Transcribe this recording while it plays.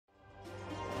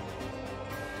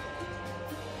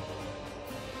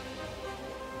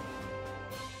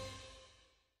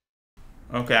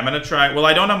Okay, I'm gonna try. Well,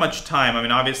 I don't have much time. I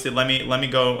mean, obviously, let me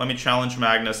go. Let me challenge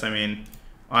Magnus. I mean,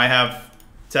 I have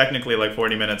technically like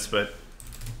 40 minutes, but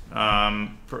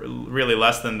really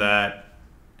less than that.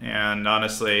 And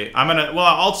honestly,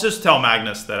 I'll just tell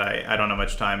Magnus that I don't have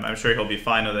much time. I'm sure he'll be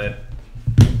fine with it.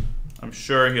 I'm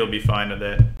sure he'll be fine with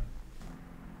it.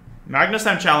 Magnus,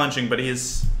 I'm challenging, but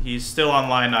he's still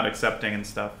online, not accepting and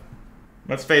stuff.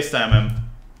 Let's FaceTime him.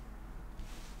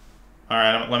 All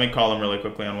right, let me call him really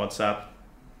quickly on WhatsApp.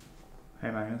 Hey,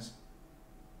 Magnus.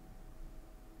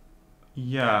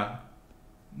 Yeah.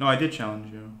 No, I did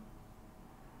challenge you.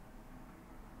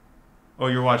 Oh,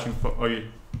 you're watching. Oh,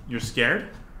 you're scared?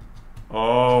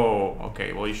 Oh,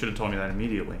 okay. Well, you should have told me that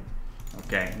immediately.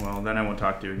 Okay. Well, then I won't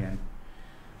talk to you again.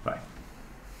 Bye.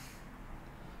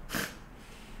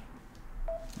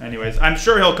 Anyways, I'm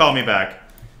sure he'll call me back.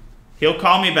 He'll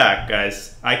call me back,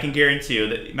 guys. I can guarantee you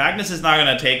that Magnus is not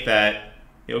going to take that.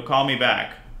 He'll call me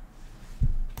back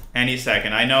any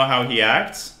second. I know how he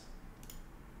acts.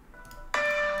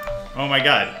 Oh my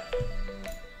god.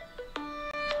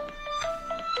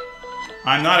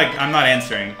 I'm not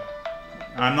answering.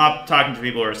 I'm not talking to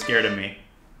people who are scared of me.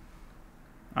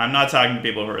 I'm not talking to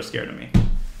people who are scared of me.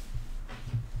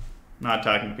 Not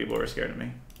talking to people who are scared of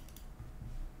me.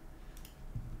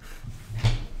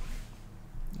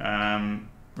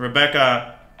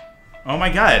 Rebecca. Oh my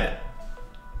god.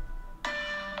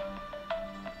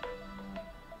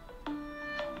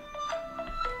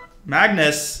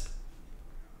 Magnus,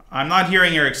 I'm not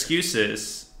hearing your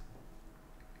excuses.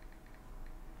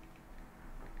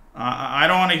 I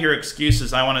don't want to hear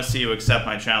excuses. I want to see you accept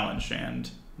my challenge,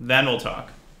 and then we'll talk.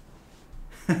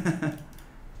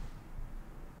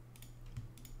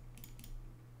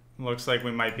 Looks like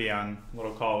we might be on a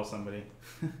little call with somebody.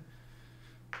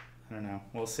 I don't know.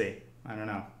 We'll see. I don't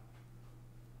know.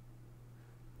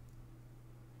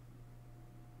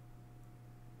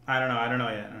 I don't know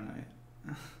yet. I don't know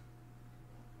yet.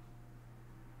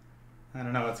 I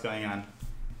don't know what's going on.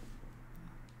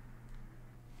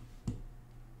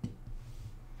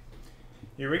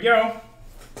 Here we go.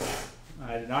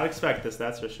 I did not expect this,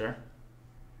 that's for sure.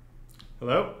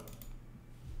 Hello?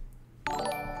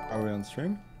 Are we on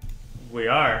stream? We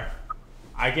are.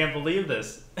 I can't believe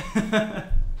this.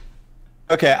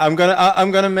 Okay, I'm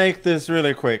gonna make this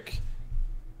really quick.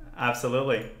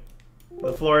 Absolutely.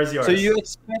 The floor is yours. So you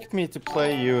expect me to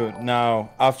play you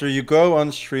now after you go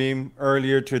on stream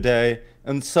earlier today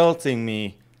insulting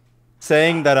me,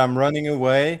 saying that I'm running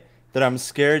away, that I'm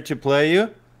scared to play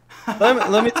you?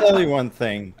 Let me tell you one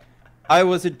thing. I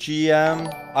was a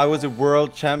GM, I was a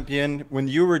world champion when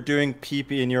you were doing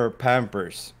pee-pee in your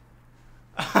Pampers.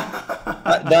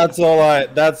 That's all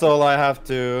I have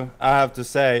to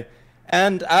say.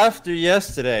 And after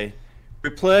yesterday, we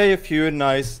play a few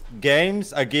nice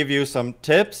games. I give you some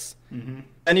tips,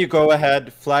 and you go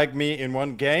ahead, flag me in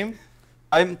one game.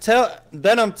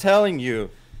 Then I'm telling you,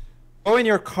 go in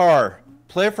your car,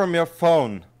 play from your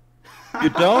phone. You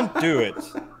don't do it.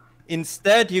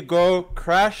 Instead, you go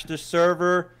crash the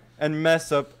server and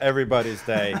mess up everybody's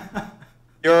day.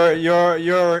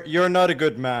 You're not a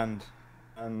good man.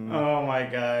 Oh my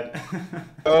god.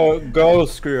 Go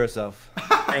screw yourself.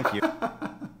 Thank you.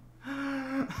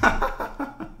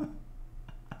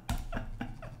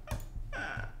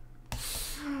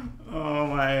 Oh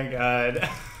my god.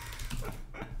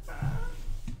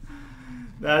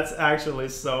 That's actually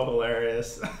so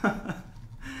hilarious.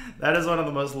 That is one of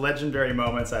the most legendary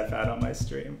moments I've had on my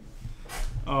stream.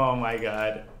 Oh my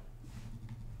god.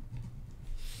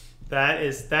 That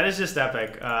is just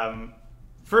epic.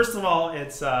 First of all,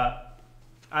 it's I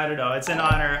don't know, it's an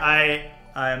honor. I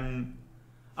am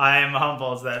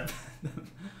humbled that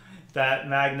that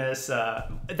Magnus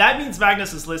that means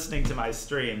Magnus is listening to my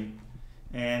stream,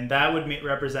 and that would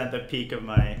represent the peak of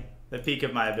my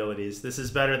abilities. This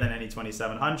is better than any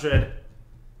 2700,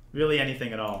 really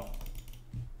anything at all.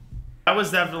 That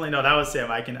was definitely that was him.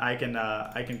 I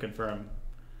can confirm.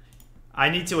 I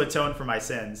need to atone for my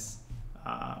sins.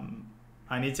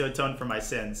 I need to atone for my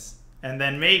sins. And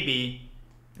then maybe,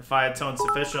 if I atone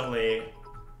sufficiently,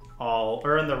 I'll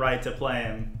earn the right to play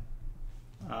him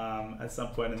at some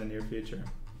point in the near future.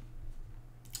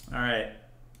 All right,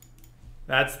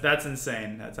 that's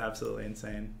insane. That's absolutely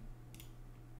insane.